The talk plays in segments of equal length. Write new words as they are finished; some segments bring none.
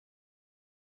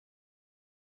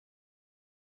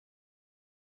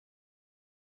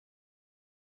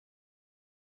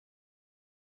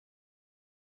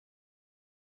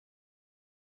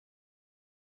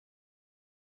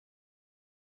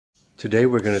Today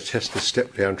we're going to test the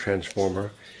step-down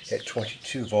transformer at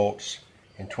 22 volts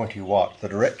and 20 watts. The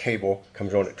direct cable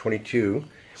comes on at 22.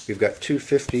 We've got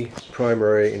 250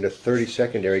 primary into 30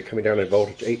 secondary coming down in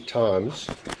voltage 8 times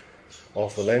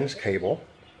off the Lenz cable.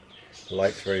 The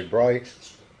light's very bright.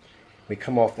 We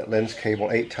come off that Lenz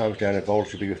cable 8 times down in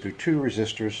voltage. We go through 2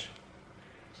 resistors,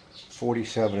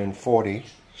 47 and 40.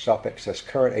 Stop excess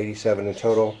current, 87 in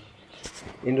total.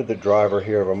 Into the driver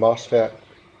here of a MOSFET.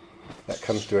 That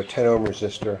comes to a 10 ohm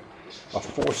resistor, a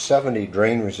 470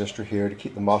 drain resistor here to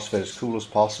keep the MOSFET as cool as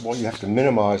possible. You have to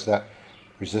minimize that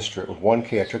resistor. With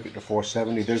 1K I took it to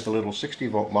 470. There's the little 60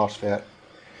 volt MOSFET,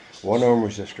 1 ohm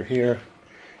resistor here,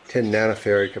 10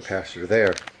 nanofarad capacitor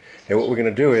there. And what we're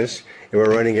going to do is,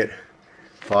 we're running at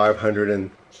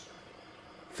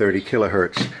 530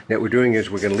 kilohertz. Now what we're doing is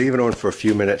we're going to leave it on for a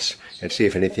few minutes and see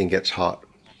if anything gets hot.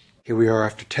 Here we are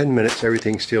after 10 minutes.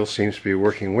 Everything still seems to be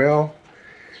working well.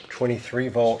 23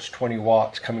 volts, 20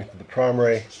 watts coming to the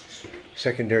primary,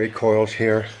 secondary coils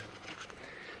here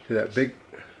to that big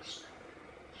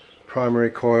primary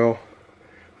coil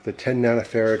with a 10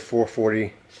 nanofarad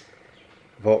 440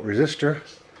 volt resistor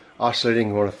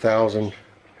oscillating on 1000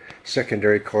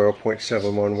 secondary coil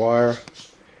 0.71 wire,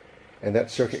 and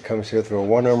that circuit comes here through a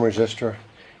 1 ohm resistor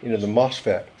into the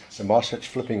MOSFET. The MOSFET's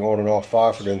flipping on and off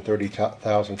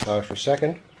 530,000 times per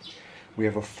second. We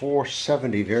have a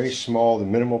 470, very small, the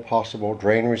minimal possible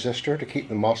drain resistor to keep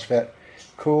the MOSFET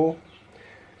cool.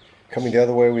 Coming the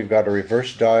other way, we've got a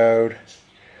reverse diode,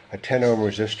 a 10 ohm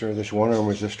resistor. This 1 ohm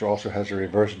resistor also has a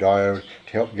reverse diode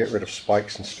to help get rid of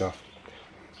spikes and stuff.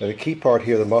 Now the key part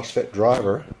here, the MOSFET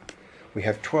driver, we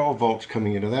have 12 volts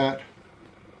coming into that.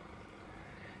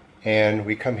 And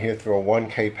we come here through a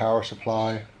 1K power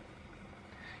supply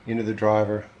into the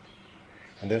driver.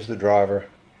 And there's the driver,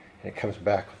 and it comes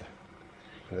back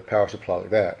with the power supply like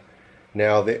that.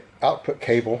 Now the output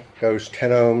cable goes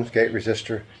 10 ohms gate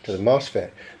resistor to the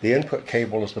MOSFET. The input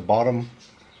cable is the bottom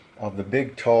of the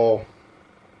big tall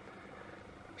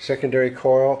secondary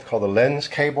coil. It's called the Lenz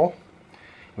cable.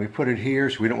 We put it here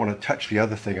so we don't want to touch the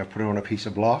other thing. I put it on a piece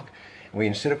of block. And we,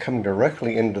 instead of coming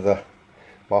directly into the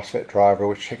MOSFET driver,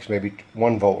 which takes maybe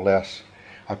 1 volt less,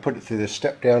 I put it through this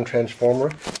step-down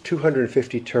transformer,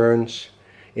 250 turns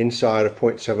inside of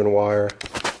 0.7 wire,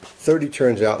 30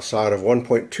 turns outside of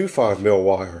 1.25 mil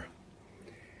wire,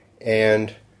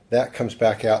 and that comes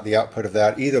back out. The output of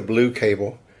that, either blue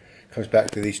cable, comes back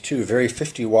to these two very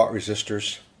 50 watt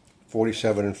resistors,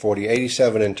 47 and 40,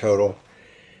 87 in total,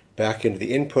 back into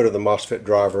the input of the MOSFET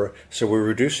driver. So we're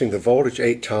reducing the voltage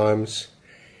 8 times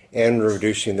and we're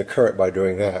reducing the current by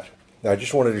doing that. Now I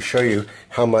just wanted to show you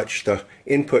how much the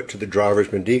input to the driver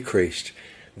has been decreased.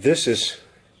 This is,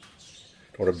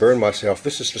 I don't want to burn myself,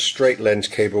 this is the straight Lenz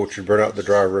cable, which would burn out the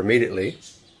driver immediately.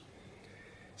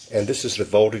 And this is the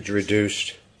voltage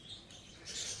reduced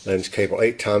Lenz cable,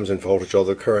 8 times in voltage, all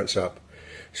the current's up.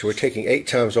 So we're taking 8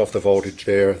 times off the voltage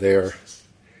there,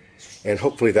 and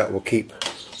hopefully that will keep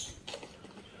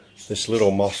this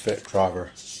little MOSFET driver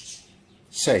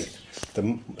safe.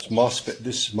 The MOSFET,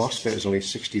 this MOSFET is only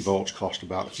 60 volts, cost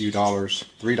about a few dollars,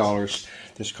 $3.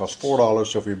 This costs $4,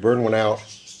 so if we burn one out,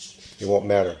 it won't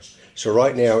matter. So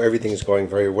right now everything is going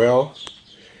very well.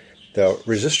 The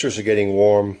resistors are getting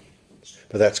warm,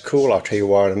 but that's cool. I'll tell you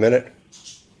why in a minute.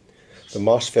 The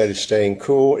MOSFET is staying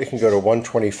cool. It can go to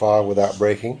 125 without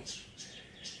breaking.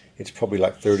 It's probably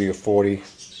like 30 or 40.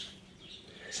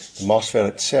 The MOSFET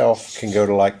itself can go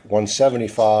to like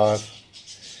 175.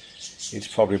 It's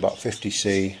probably about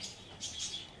 50C,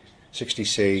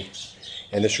 60C.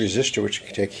 And this resistor, which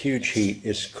can take huge heat,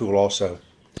 is cool also.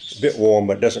 A bit warm,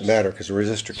 but it doesn't matter because the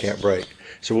resistor can't break.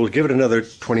 So we'll give it another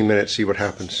 20 minutes, see what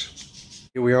happens.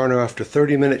 Here we are now after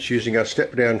 30 minutes using our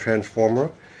step-down transformer.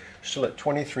 Still at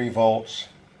 23 volts,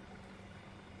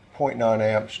 0.9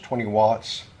 amps, 20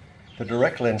 watts. The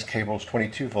direct Lenz cable is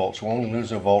 22 volts. We'll only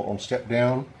lose a volt on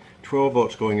step-down. 12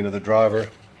 volts going into the driver.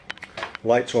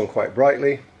 Lights on quite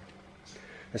brightly.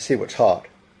 Let's see what's hot.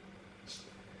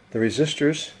 The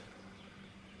resistors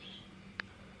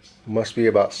must be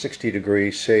about 60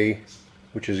 degrees C,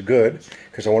 which is good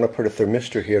because I want to put a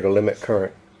thermistor here to limit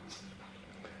current.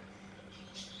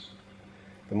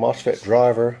 The MOSFET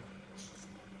driver,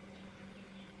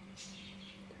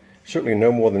 certainly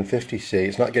no more than 50 C.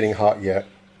 It's not getting hot yet.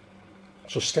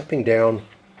 So stepping down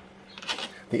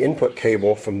the input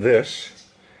cable from this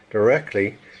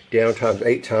directly down times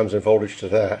 8 times in voltage to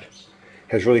that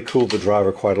has really cooled the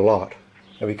driver quite a lot.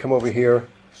 Now we come over here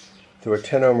through a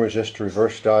 10 ohm resistor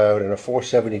reverse diode and a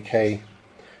 470K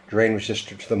drain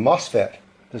resistor to the MOSFET.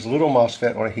 There's a little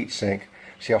MOSFET on a heat sink.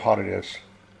 See how hot it is.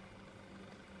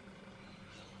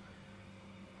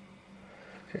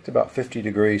 It's about 50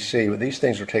 degrees C, but these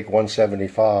things will take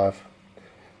 175,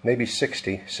 maybe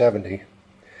 60, 70,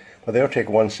 but they'll take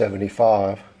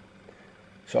 175.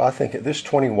 So I think at this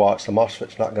 20 watts, the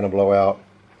MOSFET's not going to blow out.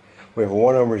 We have a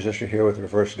 1 ohm resistor here with a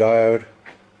reverse diode.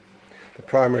 The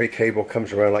primary cable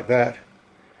comes around like that.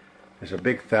 There's a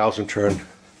big 1000 turn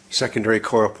secondary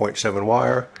coil 0.7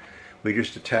 wire. We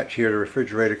just attach here the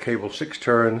refrigerator cable 6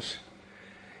 turns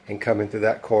and come into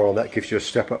that coil. That gives you a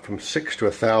step up from 6 to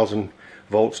 1000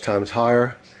 volts times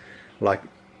higher, like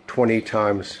 20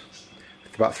 times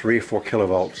about 3 or 4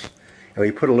 kilovolts. And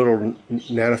we put a little 10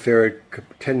 nanofarad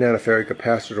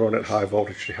capacitor on at high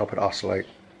voltage to help it oscillate.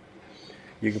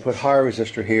 You can put higher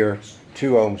resistor here,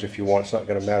 2 ohms if you want. It's not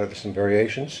going to matter. There's some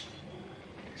variations.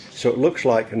 So it looks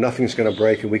like nothing's going to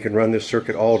break, and we can run this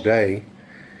circuit all day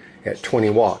at 20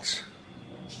 watts.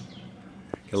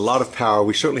 A lot of power.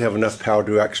 We certainly have enough power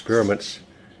to do our experiments.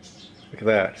 Look at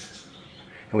that.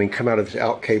 And we can come out of this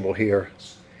out cable here.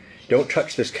 Don't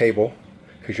touch this cable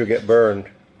because you'll get burned.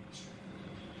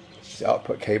 This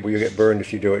output cable, you'll get burned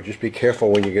if you do it. Just be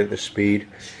careful when you get this speed.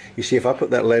 You see, if I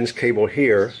put that lens cable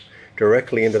here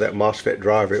directly into that MOSFET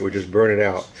driver, it would just burn it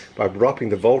out. By dropping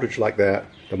the voltage like that,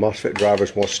 the MOSFET driver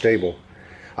is more stable.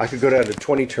 I could go down to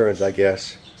 20 turns, I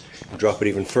guess, and drop it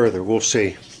even further. We'll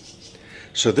see.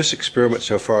 So this experiment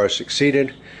so far has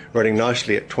succeeded, running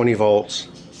nicely at 20 volts.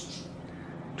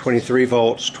 23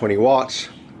 volts, 20 watts,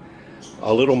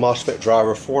 a little MOSFET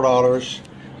driver, $4,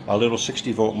 a little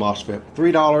 60 volt MOSFET,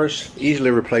 $3, easily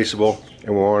replaceable,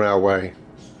 and we're on our way.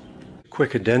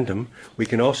 Quick addendum, we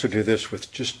can also do this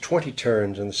with just 20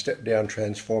 turns in the step-down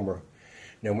transformer.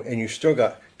 Now, and you still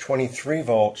got 23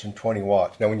 volts and 20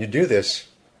 watts. Now when you do this,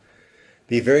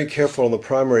 be very careful on the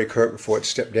primary current before it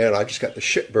steps down. I just got the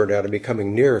shit burned out of me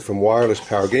coming near from wireless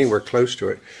power, getting anywhere close to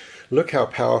it. Look how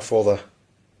powerful the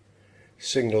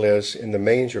signal is in the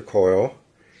manger coil.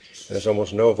 There's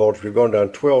almost no voltage. We've gone down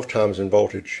 12 times in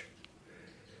voltage.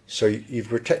 So you're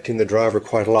protecting the driver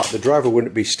quite a lot. The driver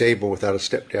wouldn't be stable without a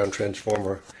step-down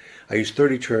transformer. I used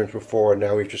 30 turns before, and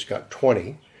now we've just got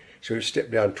 20. So we've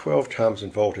stepped down 12 times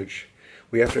in voltage.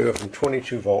 We have to go from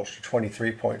 22 volts to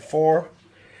 23.4,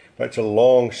 but it's a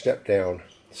long step down.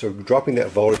 So dropping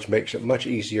that voltage makes it much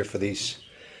easier for these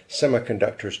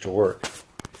semiconductors to work.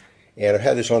 And I've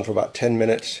had this on for about 10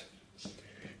 minutes.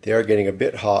 They are getting a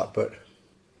bit hot, but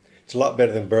it's a lot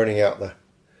better than burning out the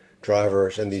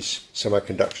drivers and these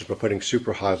semiconductors by putting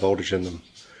super high voltage in them.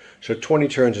 So 20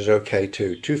 turns is okay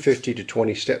too. 250 to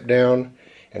 20 step down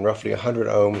and roughly 100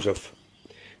 ohms of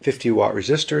 50 watt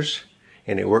resistors,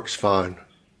 and it works fine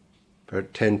for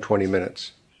 10-20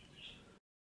 minutes.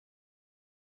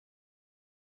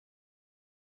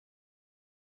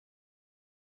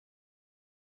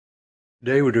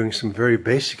 Today we're doing some very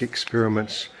basic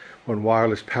experiments on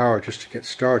wireless power just to get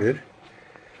started.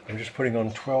 I'm just putting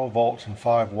on 12 volts and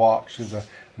 5 watts through the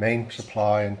main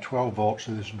supply and 12 volts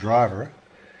through this driver.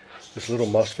 This little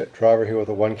MOSFET driver here with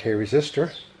a 1K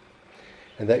resistor.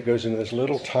 And that goes into this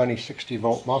little tiny 60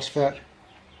 volt MOSFET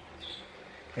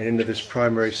and into this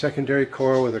primary secondary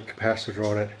coil with a capacitor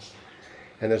on it.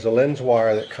 And there's a lens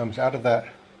wire that comes out of that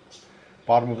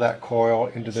bottom of that coil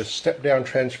into this step down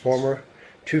transformer,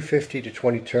 250 to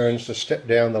 20 turns to step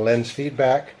down the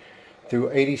Lenz-feedback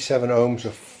through 87 ohms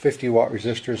of 50 watt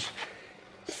resistors,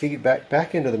 feedback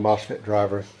back into the MOSFET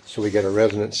driver so we get a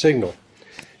resonant signal.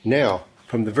 Now,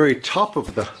 from the very top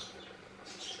of the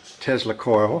Tesla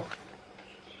coil,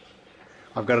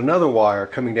 I've got another wire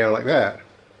coming down like that.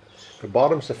 The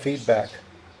bottom's the feedback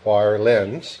wire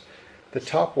lens. The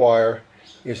top wire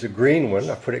is the green one.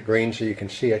 I put it green so you can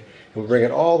see it. And we bring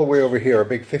it all the way over here, a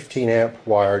big 15 amp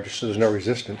wire, just so there's no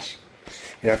resistance.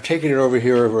 And I've taken it over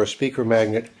here over a speaker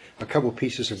magnet, a couple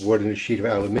pieces of wood, and a sheet of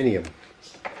aluminium.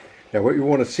 Now what you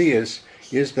want to see is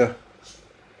the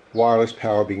wireless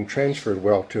power being transferred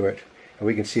well to it? And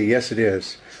we can see, yes, it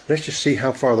is. Let's just see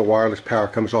how far the wireless power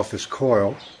comes off this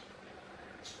coil.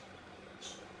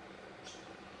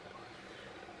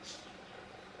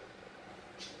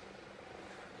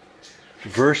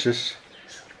 Versus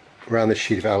around the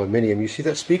sheet of aluminium. You see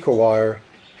that speaker wire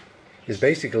is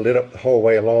basically lit up the whole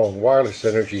way along. Wireless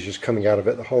energy is just coming out of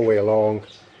it the whole way along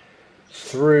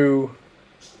through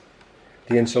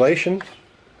the insulation.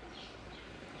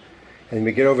 And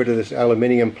we get over to this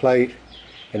aluminium plate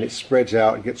and it spreads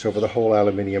out and gets over the whole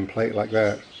aluminium plate like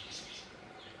that.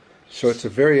 So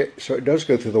it does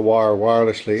go through the wire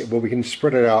wirelessly, but we can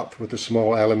spread it out with the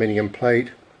small aluminium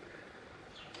plate.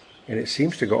 And it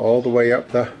seems to go all the way up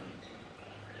the,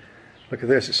 look at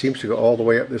this, it seems to go all the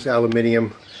way up this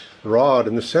aluminium rod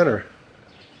in the center.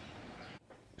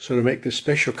 So to make this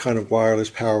special kind of wireless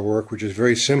power work, which is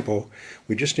very simple,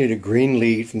 we just need a green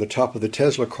lead from the top of the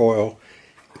Tesla coil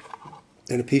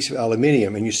and a piece of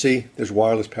aluminium. And you see there's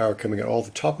wireless power coming out all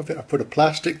the top of it. I put a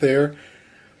plastic there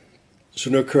so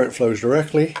no current flows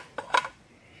directly.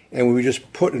 And we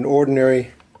just put an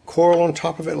ordinary coil on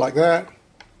top of it like that.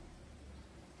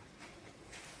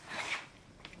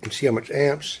 And see how much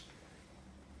amps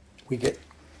we get.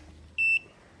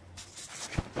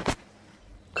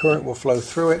 Current will flow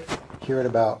through it here at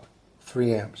about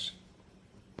 3 amps.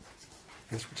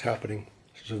 That's what's happening.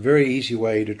 It's a very easy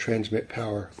way to transmit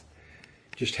power.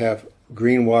 Just have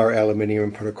green wire aluminium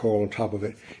and put a coil on top of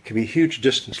it. It can be a huge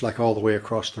distance, like all the way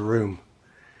across the room.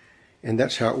 And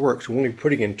that's how it works. We're only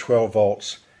putting in 12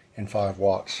 volts and 5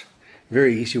 watts.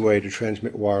 Very easy way to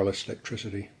transmit wireless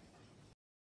electricity.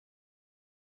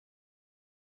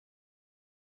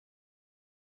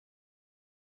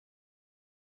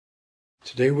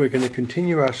 Today we're going to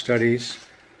continue our studies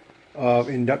of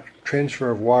transfer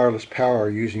of wireless power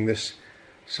using this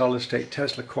solid-state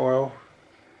Tesla coil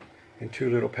and 2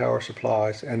 little power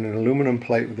supplies and an aluminum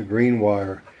plate with a green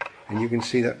wire. And you can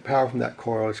see that power from that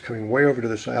coil is coming way over to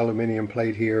this aluminium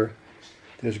plate here.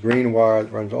 There's green wire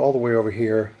that runs all the way over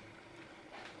here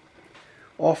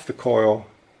off the coil,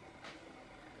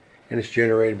 and it's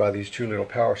generated by these 2 little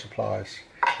power supplies.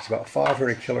 It's about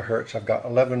 500 kilohertz. I've got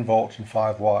 11 volts and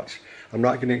 5 watts. I'm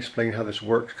not going to explain how this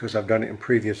works because I've done it in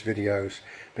previous videos.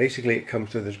 Basically it comes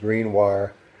through this green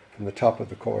wire from the top of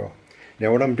the coil.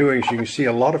 Now what I'm doing is, you can see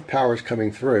a lot of power is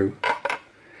coming through.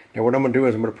 Now what I'm going to do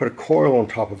is I'm going to put a coil on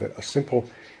top of it, a simple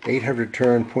 800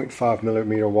 turn 0.5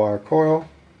 millimeter wire coil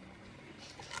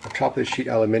on top of this sheet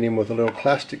aluminium with a little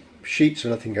plastic sheet so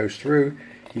nothing goes through.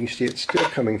 You can see it's still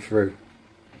coming through.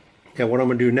 Now what I'm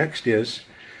going to do next is,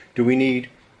 do we need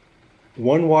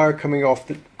 1 wire coming off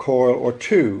the coil or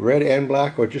 2, red and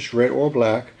black, or just red or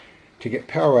black, to get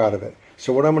power out of it?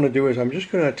 So what I'm going to do is I'm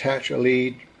just going to attach a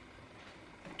lead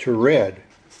to red,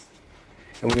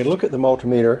 and we can look at the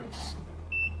multimeter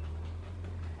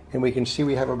and we can see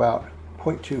we have about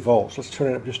 0.2 volts. Let's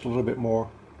turn it up just a little bit more.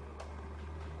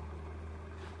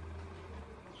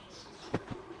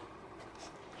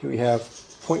 Here we have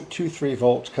 0.23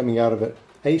 volts coming out of it,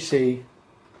 AC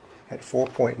at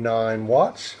 4.9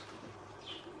 watts.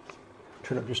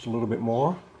 Turn up just a little bit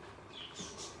more.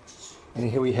 And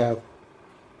here we have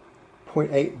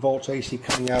 0.8 volts AC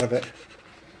coming out of it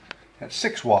at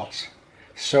 6 watts.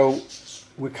 So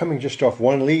we're coming just off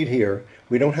 1 lead here.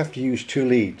 We don't have to use 2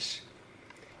 leads.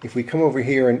 If we come over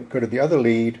here and go to the other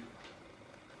lead,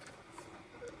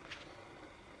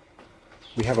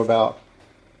 we have about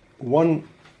 1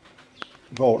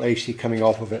 volt AC coming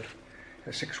off of it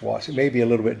at 6 watts. It may be a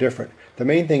little bit different. The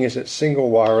main thing is it's single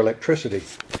wire electricity.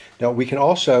 Now we can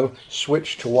also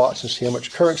switch to watts and see how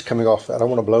much current's coming off that. I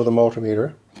want to blow the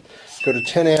multimeter. Go to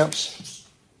 10 amps.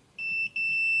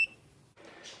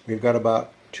 We've got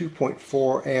about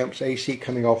 2.4 amps AC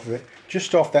coming off of it.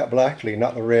 Just off that black lead,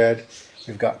 not the red,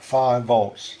 we've got 5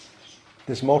 volts.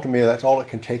 This multimeter, that's all it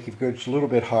can take. If it goes a little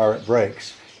bit higher, it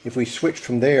breaks. If we switch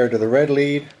from there to the red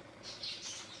lead,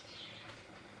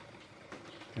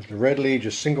 there's the red lead,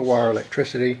 just single wire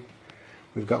electricity.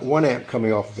 We've got 1 amp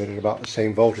coming off of it at about the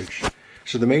same voltage.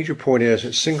 So the major point is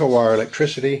it's single wire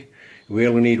electricity. We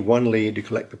only need 1 lead to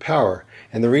collect the power.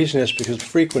 And the reason is because the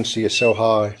frequency is so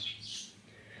high.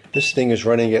 This thing is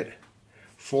running at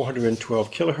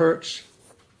 412 kilohertz.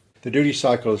 The duty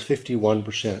cycle is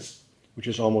 51%, which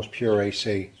is almost pure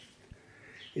AC.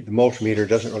 The multimeter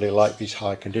doesn't really like these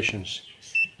high conditions.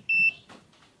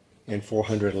 And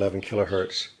 411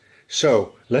 kilohertz.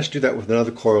 So let's do that with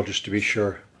another coil just to be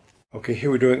sure. Okay,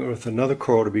 here we're doing it with another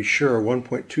coil to be sure,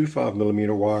 1.25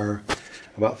 millimeter wire,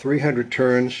 about 300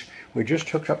 turns. We just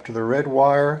hooked up to the red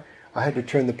wire. I had to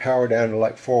turn the power down to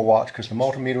like 4 watts because the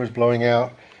multimeter was blowing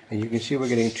out, and you can see we're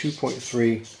getting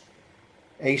 2.3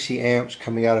 AC amps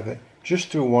coming out of it just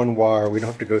through 1 wire. We don't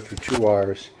have to go through 2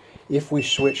 wires. If we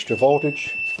switch to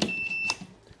voltage,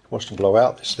 it wants to blow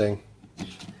out this thing.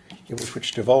 If we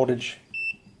switch to voltage,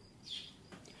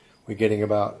 we're getting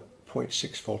about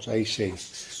 0.6 volts AC.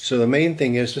 So the main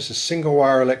thing is this is single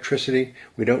wire electricity.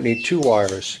 We don't need 2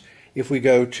 wires. If we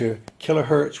go to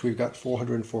kilohertz, we've got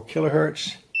 404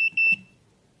 kilohertz.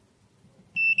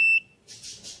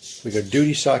 We go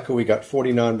duty cycle, we got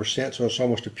 49%, so it's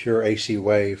almost a pure AC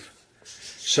wave.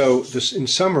 So this, in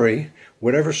summary,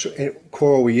 whatever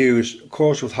coil we use,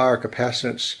 coils with higher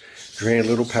capacitance drain a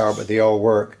little power, but they all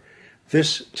work.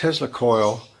 This Tesla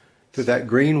coil, through that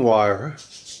green wire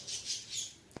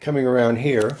coming around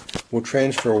here, will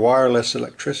transfer wireless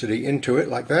electricity into it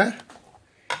like that.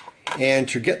 And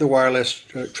to get the wireless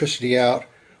electricity out,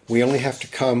 we only have to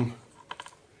come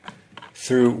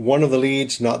through one of the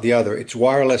leads, not the other. It's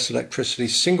wireless electricity,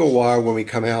 single wire when we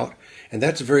come out, and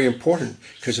that's very important,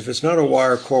 because if it's not a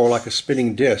wire coil like a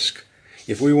spinning disc,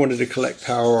 if we wanted to collect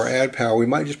power or add power, we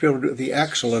might just be able to do it with the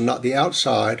axle and not the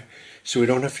outside, so we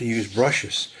don't have to use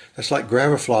brushes. That's like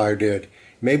Graviflyer did.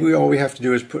 Maybe all we have to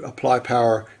do is apply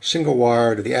power single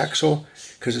wire to the axle,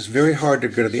 because it's very hard to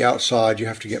go to the outside. You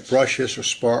have to get brushes or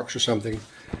sparks or something.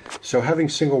 So having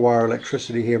single wire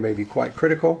electricity here may be quite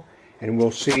critical, and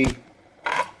we'll see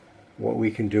what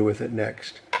we can do with it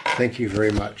next. Thank you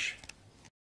very much.